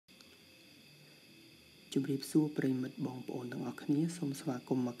ជំរាបសួរប្រិមិត្តបងប្អូនទាំងអស់គ្នាសូមស្វាគ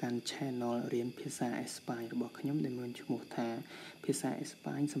មន៍មកកាន់ Channel រៀនភាសាអេស្ប៉ាញរបស់ខ្ញុំដែលមានឈ្មោះថាភាសាអេស្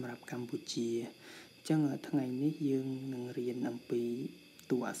ប៉ាញសម្រាប់កម្ពុជាអញ្ចឹងថ្ងៃនេះយើងនឹងរៀនអំពី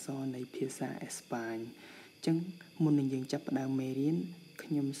តួអក្សរនៃភាសាអេស្ប៉ាញអញ្ចឹងមុននឹងយើងចាប់ផ្ដើមមេរៀនខ្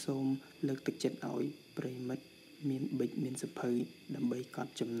ញុំសូមលើកទឹកចិត្តឲ្យប្រិមិត្តមានប៊ិចមានសភៅដើម្បីក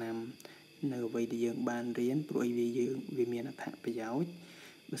ត់ចំណាំនៅអ្វីដែលយើងបានរៀនព្រោះវាមានអត្ថប្រយោជន៍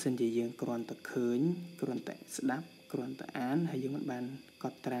បើសិនជាយើងគ្រាន់តែឃើញគ្រាន់តែស្ដាប់គ្រាន់តែអានហើយយើងមិនបានក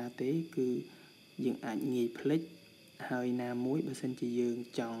ត់ត្រាទេគឺយើងអាចងាយភ្លេចហើយណាមួយបើសិនជាយើង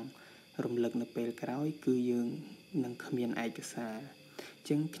ចង់រំលឹកនៅពេលក្រោយគឺយើងនឹងគ្មានឯកសារអញ្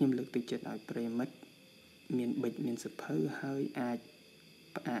ចឹងខ្ញុំលើកទឹកចិត្តឲ្យប្រិមិត្តមានប៊ិចមានសភៅហើយអាច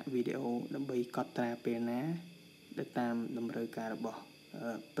ផ្អាកវីដេអូដើម្បីកត់ត្រាពេលណាទៅតាមតម្រូវការរបស់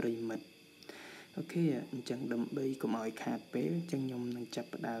ប្រិមិត្តអូខេអញ្ចឹងដើម្បីកុំឲ្យខាតពេលអញ្ចឹងខ្ញុំនឹងចាប់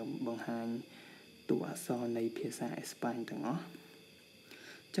ផ្ដើមបង្ហាញតួអក្សរនៃភាសាអេស្ប៉ាញទាំងអស់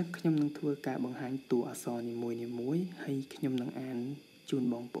អញ្ចឹងខ្ញុំនឹងធ្វើការបង្ហាញតួអក្សរនីមួយៗហើយខ្ញុំនឹងអានជូន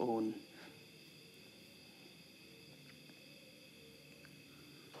បងប្អូន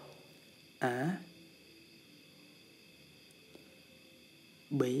A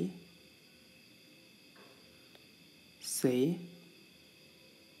B C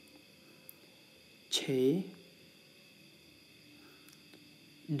Ch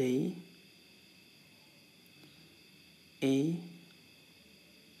D E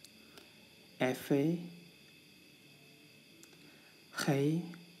F G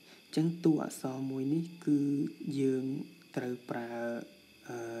ចឹងតួអក្សរមួយនេះគឺយើងត្រូវប្រើ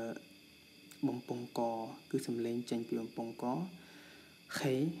បំពង់កគឺសំឡេងចេញពីបំពង់ក G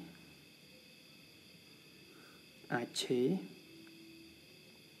អាចឆេ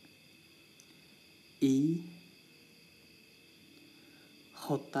E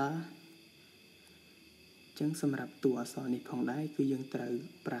ហូតាចឹងសម្រាប់តួអក្សរនេះផងដែរគឺយើងត្រូវ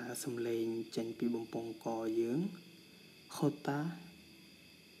ប្រើសំឡេងចេញពីបំពង់កយើងហូតា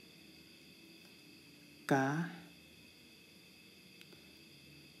កា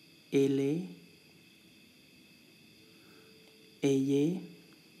អេលេអេយេ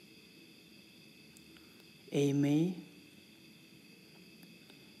អេមេ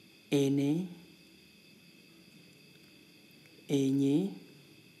អេនេអេញេ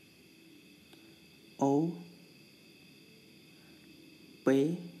អូពេ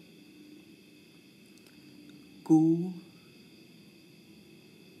គូ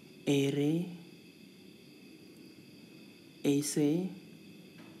អេរេអេសេ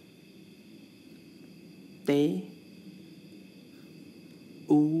តេ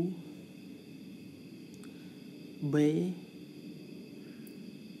អ៊ូបេ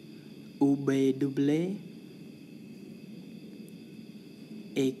អ៊ូបេឌូប្លេ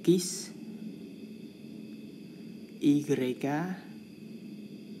X Y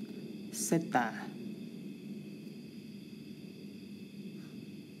Z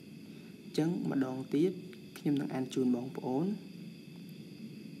ចឹងម្ដងទៀតខ្ញុំនឹងអានជូនបងប្អូន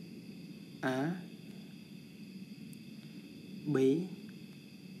A B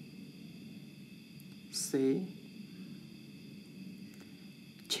C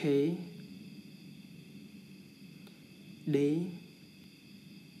Ch D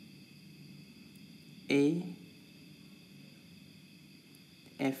E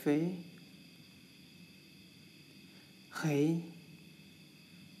F G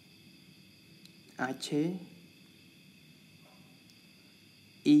H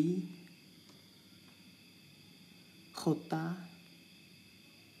I J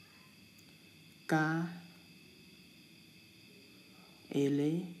K L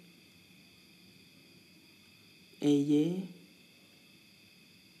E Y E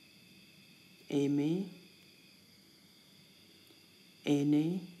M E N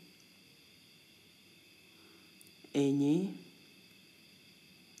E N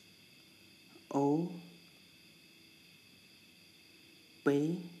O P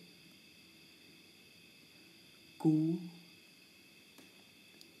Q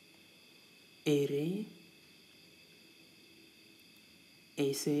R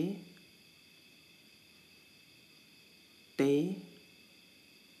S T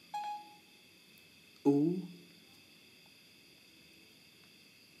U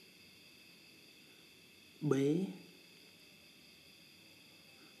B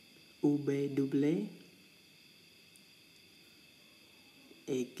U B double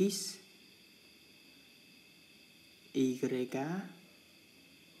X Y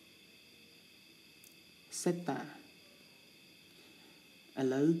Z ឥ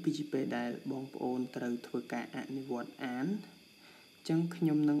ឡូវគឺជាពេលដែលបងប្អូនត្រូវធ្វើការអនុវត្តអាន Chẳng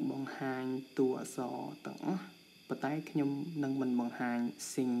nhóm nâng bằng hành tùa gió tầng bà tay nhóm nâng mình bằng hành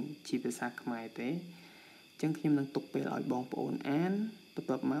sinh chỉ bà xa khmai tế chẳng nhóm nâng tục bê lọi bóng bộ ổn án bà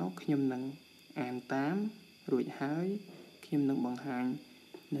tập máu nhóm nâng án 8 rồi hơi nhóm nâng bằng hành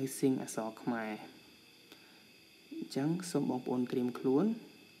nơi sinh ở gió khmai chẳng xôm bóng bộ ổn tìm khuôn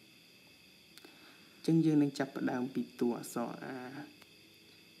chẳng dương nâng chập bà đàm bị tùa gió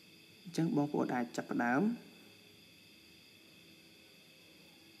chẳng bóng bộ đài chập bà đàm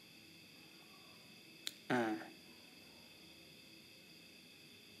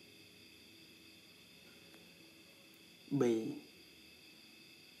B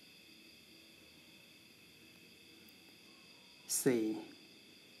C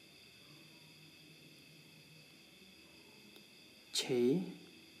chế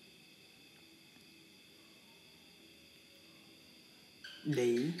D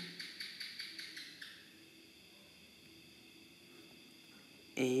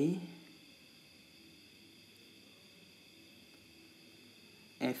E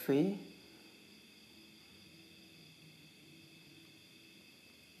F G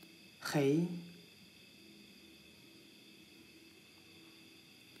H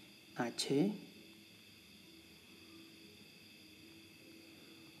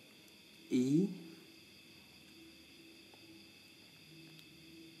I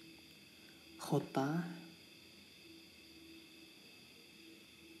J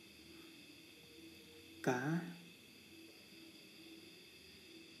K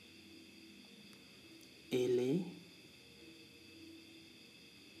L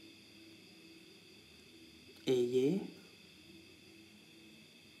E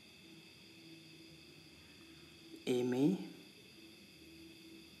M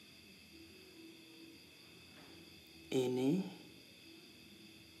N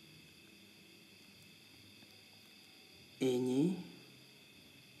N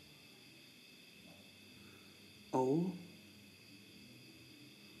O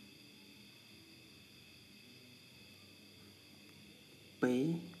P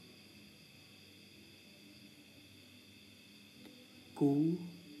Q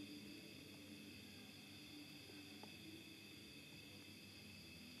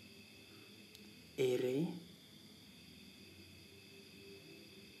R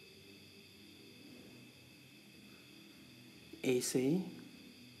AC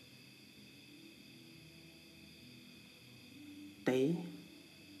T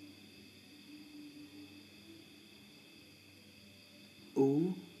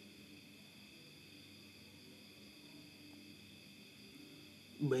U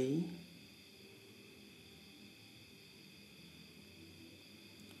B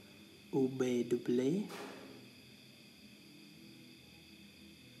U B double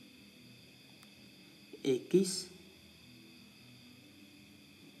X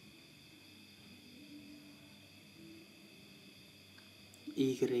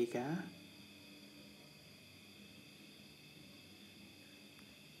Y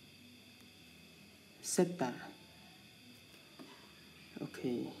Zeta ok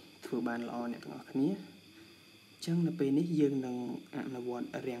thua bàn lọ nè các bạn nhé chẳng là bên này dương nâng là vọt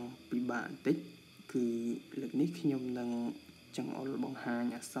rèn bị bạn tích cứ lực nít nhom nâng chẳng ở bằng hai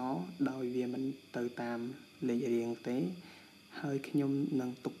nhà xó đòi về mình từ tam lấy riêng tế hơi nhom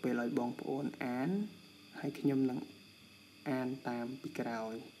nâng tục về lại bằng ổn án hay nhom nâng an tam bị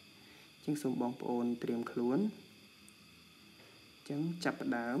cào chẳng xong bằng ổn tìm khuôn chẳng chập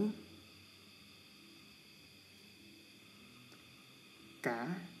đám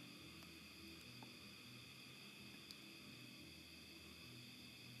cá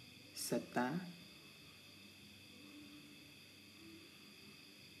Seta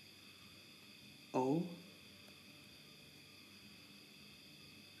O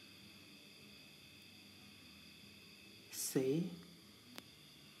C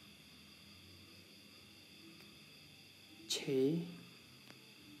chế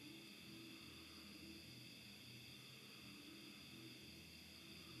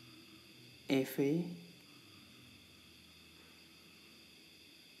F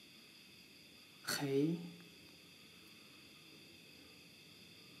G J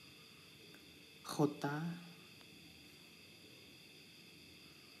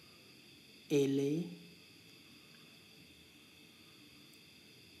L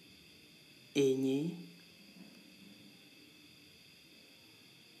N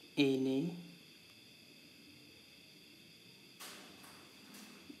N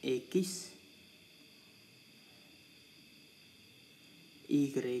X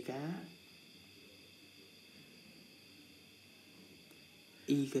Y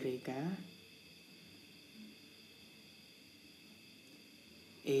Y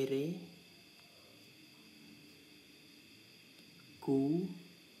ere cu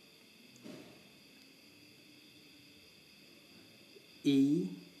I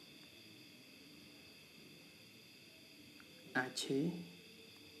Ache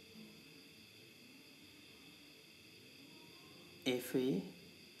Efe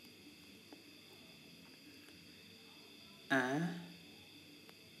A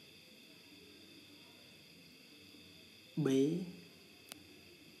B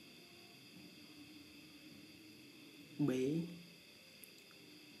B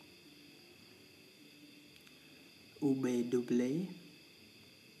UB double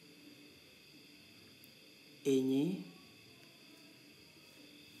Enye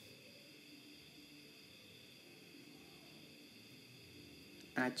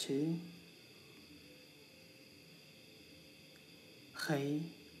Ache Khe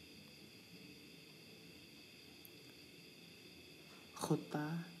Khota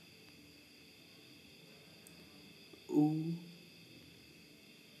U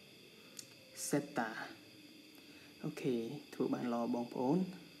Seta អូខេធ្វើបានល្អបងប្អូន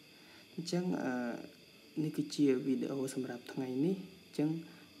អញ្ចឹងនេះគឺជាវីដេអូសម្រាប់ថ្ងៃនេះអញ្ចឹង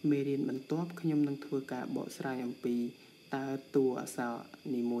មេរៀនបន្ទាប់ខ្ញុំនឹងធ្វើការបកស្រាយអំពីតើតួអក្សរ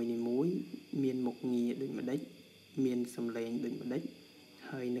នីមួយៗមានមុខងារដូចម្ដេចមានសំឡេងដូចម្ដេច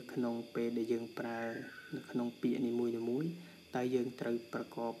ហើយនៅក្នុងពេលដែលយើងប្រើនៅក្នុងពាក្យនីមួយៗតើយើងត្រូវប្រ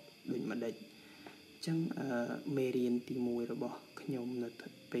កបដូចម្ដេចអញ្ចឹងមេរៀនទី1របស់ខ្ញុំនៅ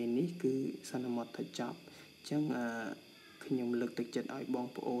ពេលនេះគឺសន្មតថាចប់អញ្ចឹងខ្ញុំលើកទឹកចិត្តឲ្យបង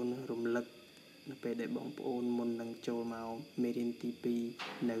ប្អូនរំលឹកនៅពេលដែលបងប្អូនមុននឹងចូលមកមេរៀនទី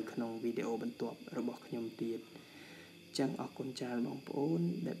2នៅក្នុងវីដេអូបន្ទាប់របស់ខ្ញុំទៀតអញ្ចឹងអរគុណច្រើនបងប្អូន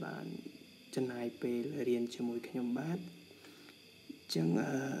ដែលបានចំណាយពេលរៀនជាមួយខ្ញុំបាទអញ្ចឹង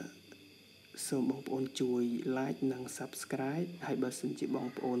សូមបងប្អូនជួយ like និង subscribe ហើយបើសិនជាបង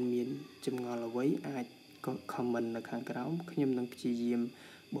ប្អូនមានចម្ងល់អ្វីអាចcomment នៅខាងក្រោមខ្ញុំនឹងព្យាយាម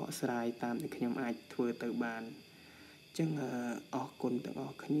បកស្រាយតាមដែលខ្ញុំអាចធ្វើទៅបានអញ្ចឹងអរគុណទាំងអ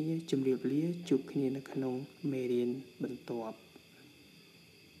ស់គ្នាជម្រាបលាជួបគ្នានៅក្នុងមេរៀនបន្ទាប់